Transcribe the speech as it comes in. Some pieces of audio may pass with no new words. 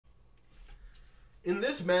In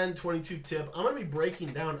this Madden 22 tip, I'm going to be breaking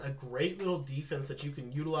down a great little defense that you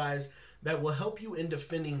can utilize that will help you in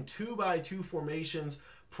defending 2x2 formations,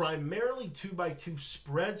 primarily 2x2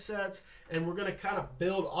 spread sets, and we're going to kind of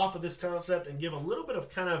build off of this concept and give a little bit of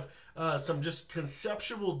kind of some just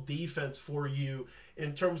conceptual defense for you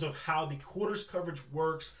in terms of how the quarters coverage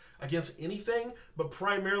works against anything, but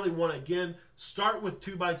primarily want to, again, start with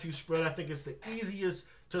 2x2 spread. I think it's the easiest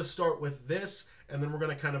to start with this, and then we're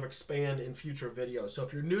going to kind of expand in future videos. So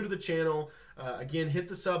if you're new to the channel, again, hit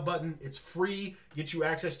the sub button. It's free, gets you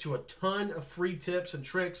access to a ton of free tips and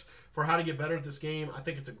tricks for how to get better at this game. I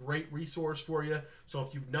think it's a great resource for you. So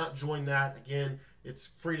if you've not joined that, again, it's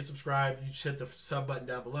free to subscribe. You just hit the sub button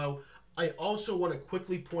down below. I also want to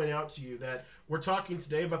quickly point out to you that we're talking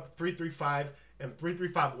today about the 3-3-5 and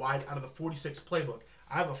 3-3-5 wide out of the 46 playbook.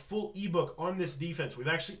 I have a full ebook on this defense. We've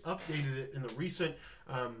actually updated it in the recent,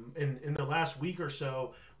 in the last week or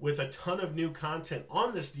so, with a ton of new content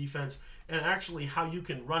on this defense and actually how you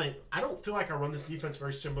can run it. I don't feel like I run this defense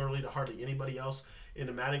very similarly to hardly anybody else in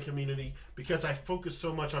the Madden community because I focus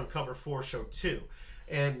so much on cover 4 show 2.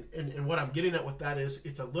 And what I'm getting at with that is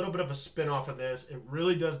it's a little bit of a spin-off of this. It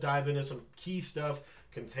really does dive into some key stuff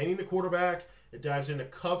containing the quarterback. It dives into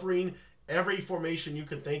covering every formation you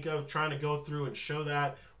can think of, trying to go through and show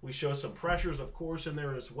that. We show some pressures, of course, in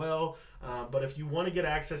there as well. But if you want to get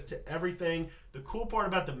access to everything, the cool part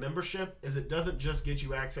about the membership is it doesn't just get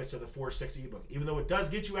you access to the 4-6 ebook, even though it does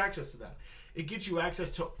get you access to that. It gets you access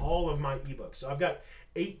to all of my ebooks. So I've got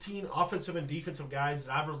 18 offensive and defensive guides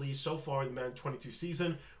that I've released so far in the Madden 22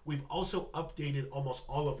 season. We've also updated almost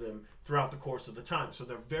all of them throughout the course of the time. So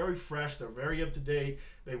they're very fresh. They're very up to date.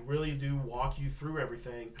 They really do walk you through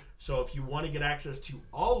everything. So if you want to get access to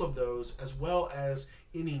all of those, as well as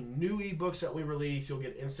any new ebooks that we release, you'll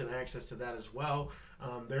get instant access to that as well.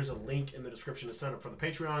 There's a link in the description to sign up for the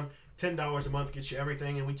Patreon. $10 a month gets you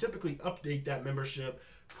everything. And we typically update that membership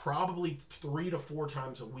probably 3 to 4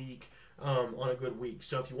 times a week. On a good week.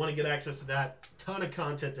 So if you want to get access to that, ton of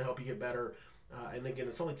content to help you get better. And again,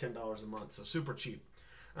 it's only $10 a month, so super cheap.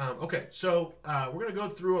 Okay, so we're going to go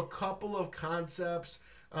through a couple of concepts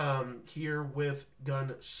here with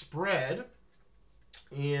gun spread.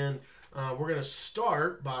 And we're going to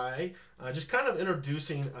start by just kind of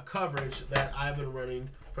introducing a coverage that I've been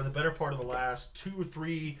running for the better part of the last 2 or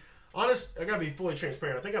 3. Honest, I got to be fully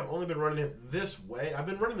transparent. I think I've only been running it this way. I've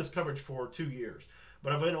been running this coverage for 2 years.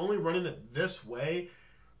 But I've been only running it this way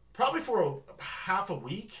probably for half a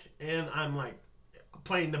week, and I'm like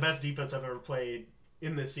playing the best defense I've ever played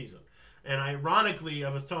in this season. And ironically, I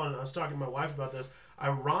was talking to my wife about this.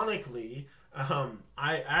 Ironically,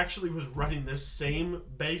 I actually was running this same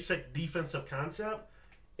basic defensive concept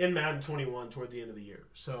in Madden 21 toward the end of the year.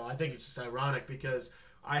 So I think it's just ironic because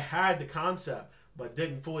I had the concept but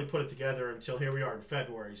didn't fully put it together until here we are in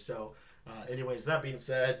February. So anyways, that being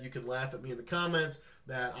said, you can laugh at me in the comments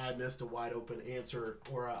that I missed a wide open answer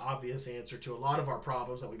or an obvious answer to a lot of our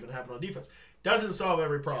problems that we've been having on defense. Doesn't solve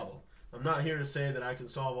every problem. I'm not here to say that I can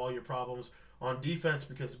solve all your problems on defense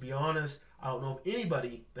because, to be honest, I don't know of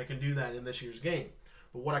anybody that can do that in this year's game.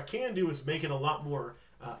 But what I can do is make it a lot more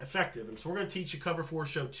effective. And so we're going to teach you cover 4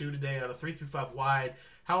 show 2 today out of 3-5 wide,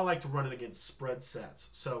 how I like to run it against spread sets.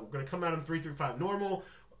 So we're going to come out in 3-5 normal.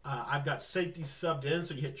 I've got safety subbed in,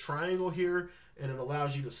 so you hit triangle here, and it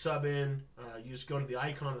allows you to sub in. You just go to the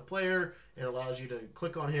icon of the player, and it allows you to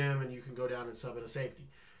click on him, and you can go down and sub in a safety.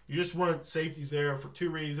 You just want safeties there for 2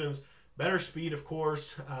 reasons. Better speed, of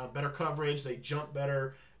course, better coverage, they jump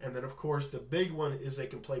better, and then, of course, the big one is they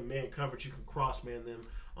can play man coverage. You can cross-man them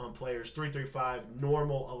on players. 3-3-5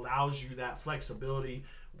 normal allows you that flexibility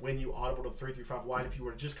when you audible to 3-3-5 wide. If you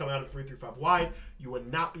were to just come out of 3-3-5 wide, you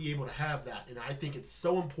would not be able to have that. And I think it's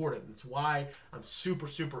so important. It's why I'm super,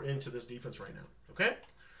 super into this defense right now. Okay?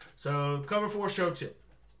 So cover 4 show 2.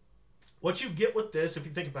 What you get with this, if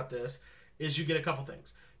you think about this, is you get a couple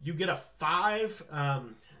things. You get a 5,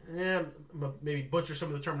 maybe butcher some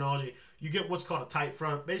of the terminology. You get what's called a tight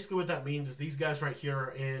front. Basically what that means is these guys right here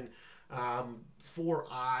are in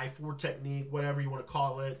 4-eye, 4 technique, whatever you want to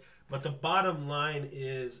call it. But the bottom line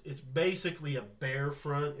is it's basically a bear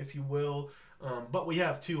front, if you will. But we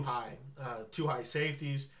have 2 high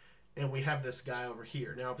safeties, and we have this guy over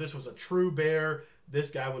here. Now, if this was a true bear, this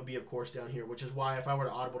guy would be, of course, down here, which is why if I were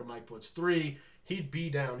to audible to Mike Blitz 3, he'd be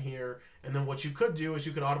down here. And then what you could do is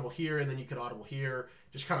you could audible here, and then you could audible here.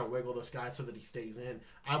 Just kind of wiggle this guy so that he stays in.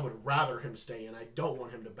 I would rather him stay in. I don't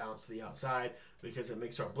want him to bounce to the outside because it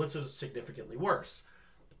makes our blitzes significantly worse.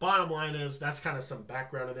 Bottom line is that's kind of some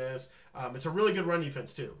background of this. It's a really good run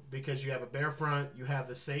defense too because you have a bear front, you have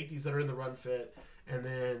the safeties that are in the run fit, and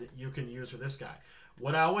then you can use for this guy.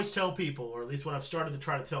 What I always tell people, or at least what I've started to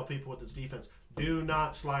try to tell people with this defense, do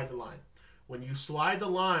not slide the line. When you slide the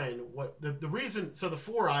line, what the reason, so the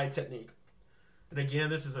 4-eye technique, and again,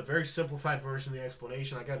 this is a very simplified version of the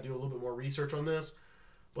explanation. I got to do a little bit more research on this.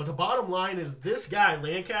 But the bottom line is this guy,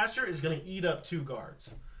 Lancaster, is going to eat up 2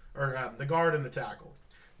 guards, or the guard and the tackle.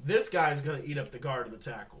 This guy is going to eat up the guard and the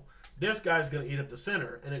tackle. This guy's going to eat up the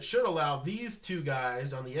center, and it should allow these 2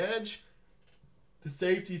 guys on the edge, the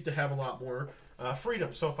safeties, to have a lot more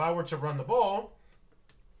freedom. So if I were to run the ball,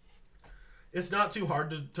 it's not too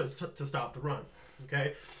hard to stop the run,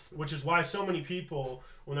 okay? Which is why so many people,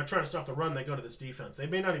 when they're trying to stop the run, they go to this defense. They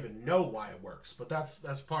may not even know why it works, but that's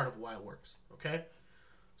part of why it works, okay?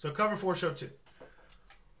 So cover 4, show 2.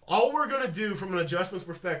 All we're going to do from an adjustments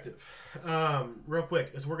perspective, real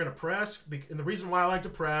quick, is we're going to press. And the reason why I like to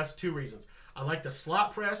press, 2 reasons. I like the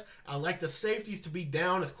slot press. I like the safeties to be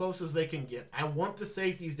down as close as they can get. I want the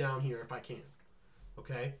safeties down here if I can.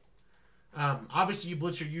 Okay? Obviously, you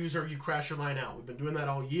blitz your user, you crash your line out. We've been doing that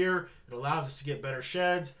all year. It allows us to get better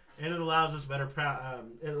sheds, and it allows us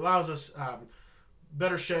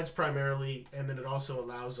better sheds primarily, and then it also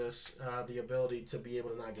allows us the ability to be able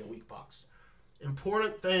to not get weak boxed.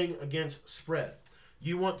 Important thing against spread.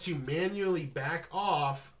 You want to manually back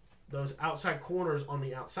off those outside corners on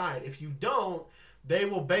the outside. If you don't, they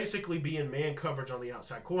will basically be in man coverage on the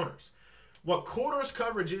outside corners. What quarters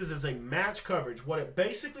coverage is a match coverage. What it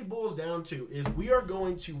basically boils down to is we are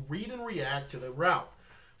going to read and react to the route.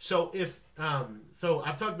 So if so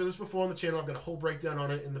I've talked about this before on the channel. I've got a whole breakdown on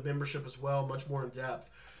it in the membership as well, much more in depth.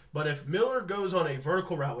 But if Miller goes on a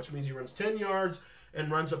vertical route, which means he runs 10 yards and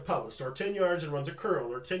runs a post, or 10 yards and runs a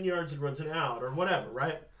curl, or 10 yards and runs an out, or whatever,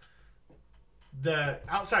 right? The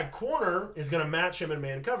outside corner is going to match him in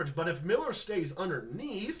man coverage. But if Miller stays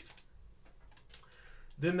underneath,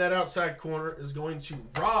 then that outside corner is going to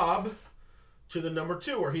rob to the number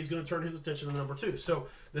 2, or he's going to turn his attention to number 2. So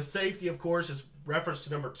the safety, of course, is reference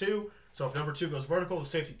to number 2. So if number 2 goes vertical, the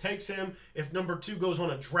safety takes him. If number 2 goes on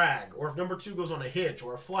a drag, or if number 2 goes on a hitch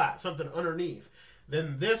or a flat, something underneath,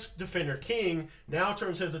 then this defender king now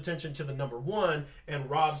turns his attention to the number 1 and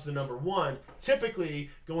robs the number 1, typically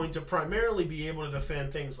going to primarily be able to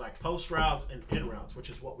defend things like post routes and in routes, which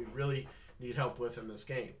is what we really need help with in this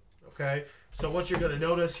game. Okay, so what you're going to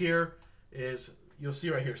notice here is, you'll see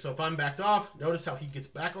right here. So if I'm backed off, notice how he gets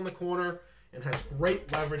back on the corner and has great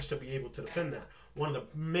leverage to be able to defend that. One of the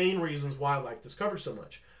main reasons why I like this coverage so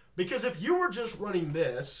much. Because if you were just running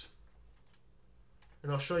this,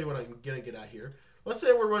 and I'll show you what I'm going to get at here. Let's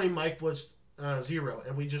say we're running Mike Blitz 0,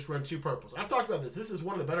 and we just run 2 purples. I've talked about this. This is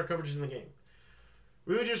one of the better coverages in the game.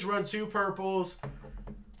 We would just run 2 purples,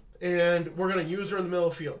 and we're going to use her in the middle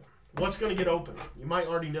of the field. What's going to get open? You might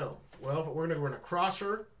already know. Well, we're going to run a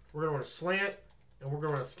crosser, we're going to run a slant, and we're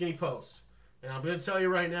going to run a skinny post. And I'm going to tell you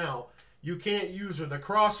right now, you can't use the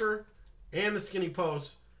crosser and the skinny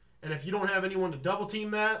post, and if you don't have anyone to double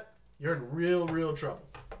team that, you're in real trouble,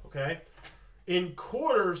 okay? In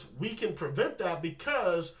quarters, we can prevent that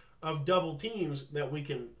because of double teams that we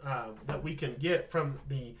can get from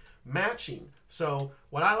the matching. So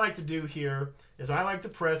what I like to do here is I like to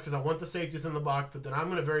press because I want the safeties in the box, but then I'm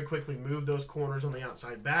going to very quickly move those corners on the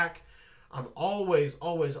outside back. I'm always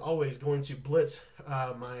going to blitz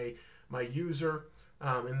my user.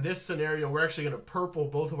 In this scenario, we're actually going to purple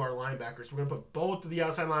both of our linebackers. We're going to put both of the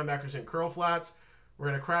outside linebackers in curl flats. We're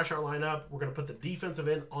going to crash our lineup. We're going to put the defensive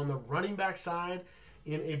end on the running back side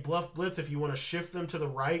in a bluff blitz. If you want to shift them to the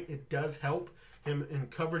right, it does help him in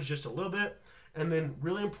coverage just a little bit. And then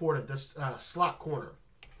really important, this slot corner.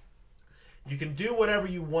 You can do whatever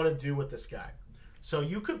you want to do with this guy. So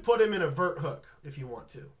you could put him in a vert hook if you want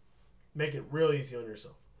to. Make it real easy on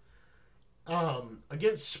yourself.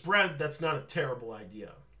 Against spread, that's not a terrible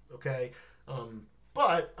idea, okay?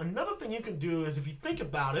 But another thing you can do is, if you think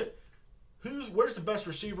about it, where's the best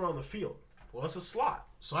receiver on the field? Well, it's a slot.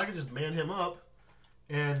 So I can just man him up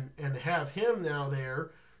and have him now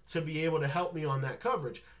there to be able to help me on that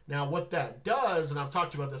coverage. Now, what that does, and I've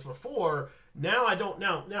talked about this before, now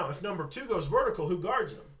if number 2 goes vertical, who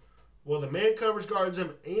guards him? Well, the man coverage guards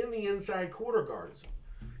him and the inside quarter guards him.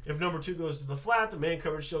 If number 2 goes to the flat, the man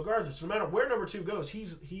coverage still guards him. So no matter where number 2 goes,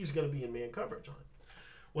 he's going to be in man coverage on it.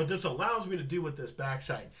 What this allows me to do with this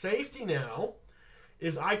backside safety now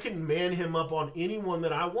is I can man him up on anyone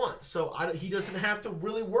that I want. So he doesn't have to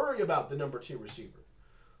really worry about the number 2 receiver.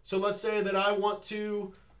 So let's say that I want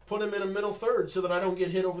to put him in a middle third so that I don't get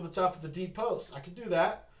hit over the top of the deep post. I could do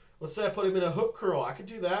that. Let's say I put him in a hook curl. I could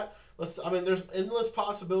do that. There's endless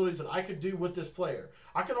possibilities that I could do with this player.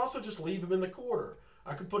 I could also just leave him in the quarter.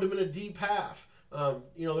 I could put him in a deep half.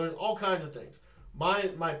 There's all kinds of things.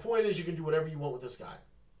 My point is you can do whatever you want with this guy.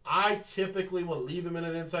 I typically will leave him in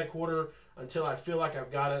an inside quarter until I feel like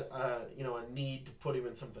I've got a need to put him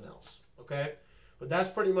in something else. Okay, but that's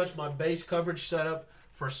pretty much my base coverage setup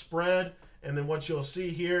for spread. And then what you'll see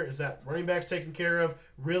here is that running back's taken care of.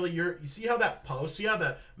 Really, you see how that post, see how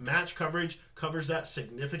the match coverage covers that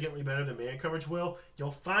significantly better than man coverage will? You'll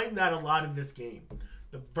find that a lot in this game.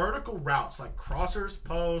 The vertical routes like crossers,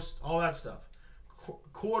 posts, all that stuff.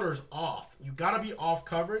 Quarters off. You got to be off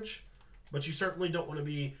coverage, but you certainly don't want to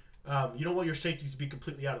be, you don't want your safeties to be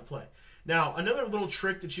completely out of play. Now, another little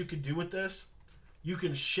trick that you could do with this, you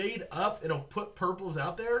can shade up, it'll put purples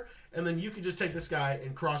out there, and then you can just take this guy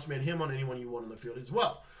and cross-man him on anyone you want on the field as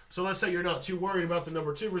well. So let's say you're not too worried about the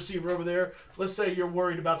number 2 receiver over there. Let's say you're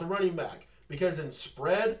worried about the running back. Because in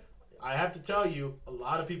spread, I have to tell you, a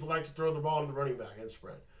lot of people like to throw the ball to the running back in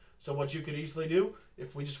spread. So what you could easily do,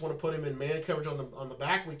 if we just want to put him in man coverage on the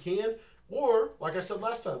back, we can. Or, like I said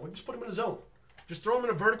last time, we just put him in a zone. Just throw him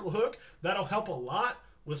in a vertical hook. That'll help a lot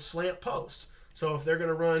with slant post. So if they're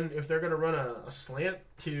gonna run a slant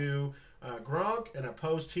to Gronk and a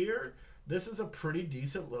post here, this is a pretty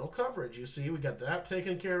decent little coverage. You see, we got that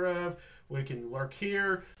taken care of. We can lurk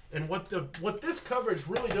here, and what this coverage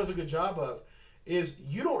really does a good job of is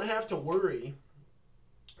you don't have to worry.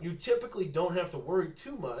 You typically don't have to worry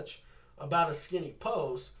too much about a skinny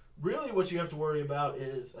post. Really, what you have to worry about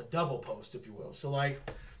is a double post, if you will. So like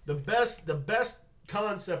the best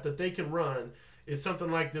concept that they can run is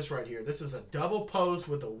something like this right here. This is a double post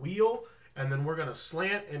with a wheel, and then we're going to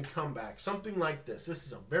slant and come back. Something like this. This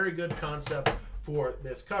is a very good concept for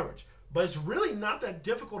this coverage. But it's really not that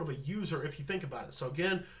difficult of a user if you think about it. So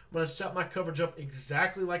again, I'm going to set my coverage up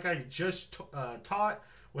exactly like I just taught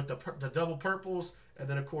with the double purples. And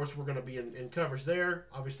then, of course, we're going to be in coverage there.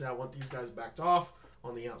 Obviously, I want these guys backed off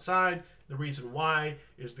on the outside. The reason why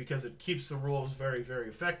is because it keeps the rules very, very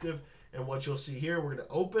effective. And what you'll see here, we're going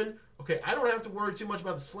to open. Okay, I don't have to worry too much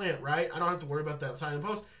about the slant, right? I don't have to worry about that tight end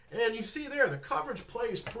post. And you see there, the coverage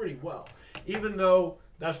plays pretty well, even though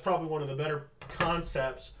that's probably one of the better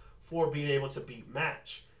concepts for being able to beat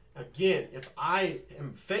match. Again, if I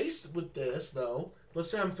am faced with this, though,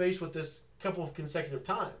 let's say I'm faced with this a couple of consecutive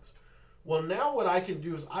times. Well, now what I can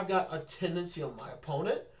do is I've got a tendency on my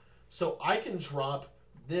opponent, so I can drop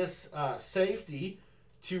this safety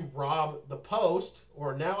to rob the post,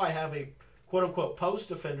 or now I have a quote-unquote post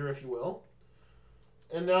defender, if you will,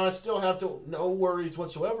 and now I still have no worries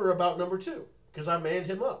whatsoever about number 2 because I manned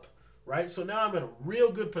him up, right? So now I'm in a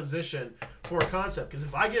real good position for a concept because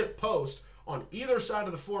if I get post on either side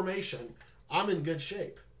of the formation, I'm in good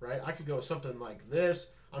shape, right? I could go something like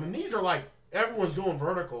this. I mean, these are like everyone's going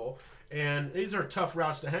vertical, and these are tough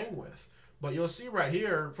routes to hang with. But you'll see right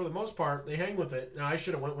here, for the most part, they hang with it. Now, I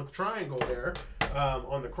should have went with triangle there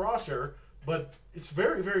on the crosser, but it's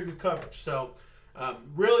very, very good coverage. So,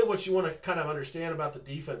 really what you want to kind of understand about the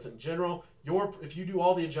defense in general, if you do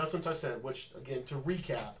all the adjustments I said, which, again, to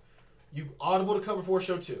recap, you audible to cover 4,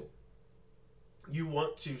 show 2. You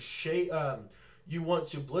want to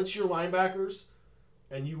blitz your linebackers,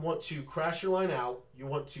 and you want to crash your line out. You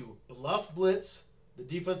want to bluff blitz the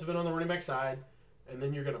defensive end on the running back side, and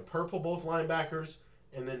then you're going to purple both linebackers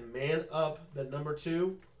and then man up the number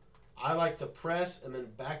 2. I like to press and then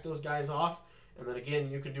back those guys off. And then again,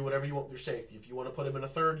 you can do whatever you want with your safety. If you want to put him in a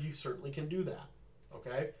third, you certainly can do that.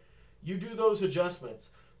 Okay? You do those adjustments.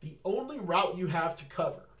 The only route you have to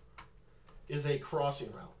cover is a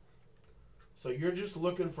crossing route. So you're just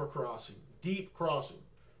looking for crossing, deep crossing.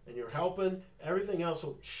 And you're helping. Everything else,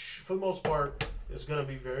 for the most part, is going to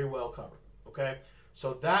be very well covered. Okay?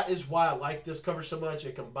 So that is why I like this cover so much.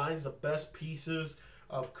 It combines the best pieces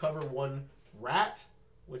of cover 1 rat,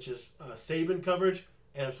 which is Saban coverage,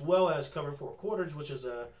 and as well as cover 4 quarters, which is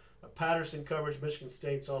a Patterson coverage. Michigan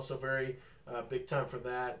State's also very big time for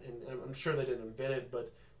that, and I'm sure they didn't invent it,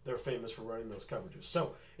 but they're famous for running those coverages.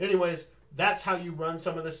 So anyways, that's how you run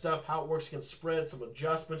some of this stuff, how it works against spread, some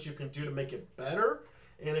adjustments you can do to make it better.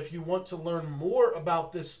 And if you want to learn more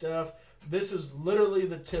about this stuff, this is literally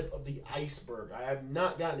the tip of the iceberg. I have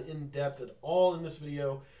not gotten in depth at all in this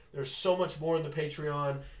video. There's so much more in the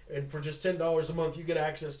Patreon. And for just $10 a month, you get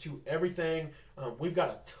access to everything. We've got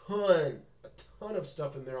a ton of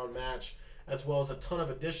stuff in there on Match, as well as a ton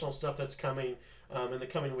of additional stuff that's coming in the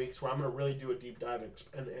coming weeks, where I'm going to really do a deep dive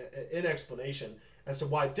in explanation as to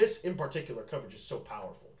why this in particular coverage is so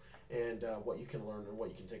powerful, and what you can learn and what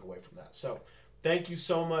you can take away from that. So thank you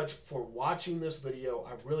so much for watching this video.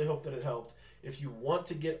 I really hope that it helped. If you want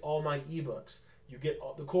to get all my ebooks, you get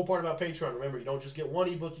the cool part about Patreon. Remember, you don't just get one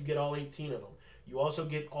ebook, you get all 18 of them. You also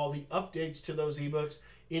get all the updates to those ebooks,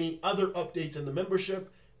 any other updates in the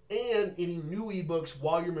membership, and any new ebooks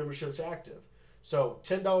while your membership's active. So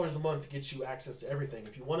 $10 a month gets you access to everything.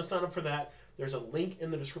 If you want to sign up for that, there's a link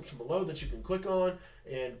in the description below that you can click on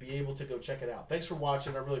and be able to go check it out. Thanks for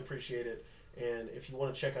watching. I really appreciate it. And if you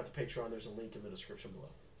want to check out the Patreon, there's a link in the description below.